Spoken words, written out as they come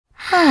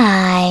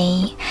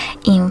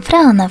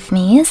front of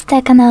me is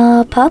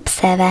TECNO POP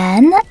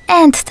 7,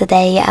 and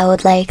today I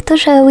would like to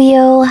show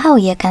you how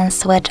you can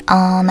switch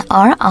on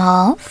or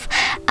off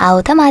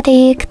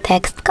automatic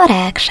text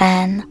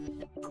correction.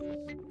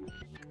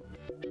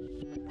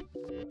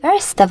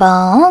 First of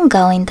all,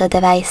 go into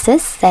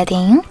Devices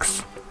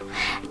Settings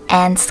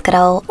and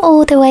scroll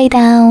all the way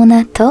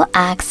down to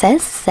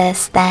Access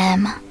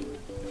System.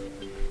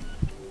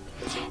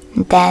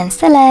 Then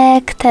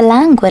select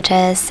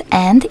Languages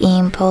and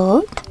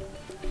Input,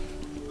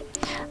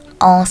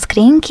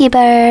 On-Screen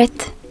Keyboard,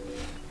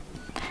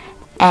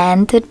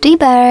 and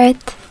Gboard.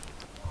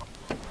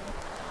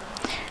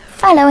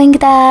 Following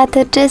that,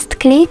 just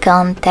click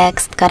on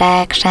Text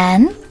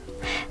Correction,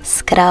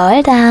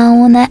 scroll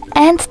down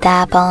and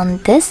tap on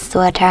this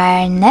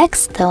switcher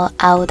next to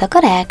Auto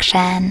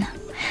Correction.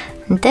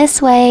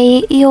 This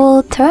way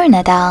you'll turn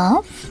it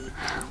off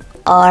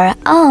or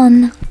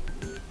on.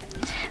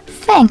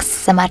 Thanks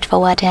so much for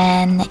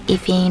watching.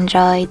 If you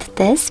enjoyed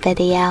this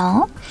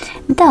video,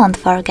 don't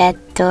forget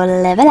to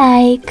leave a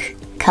like,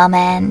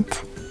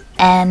 comment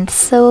and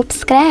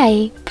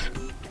subscribe.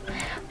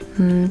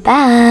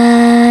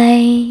 Bye!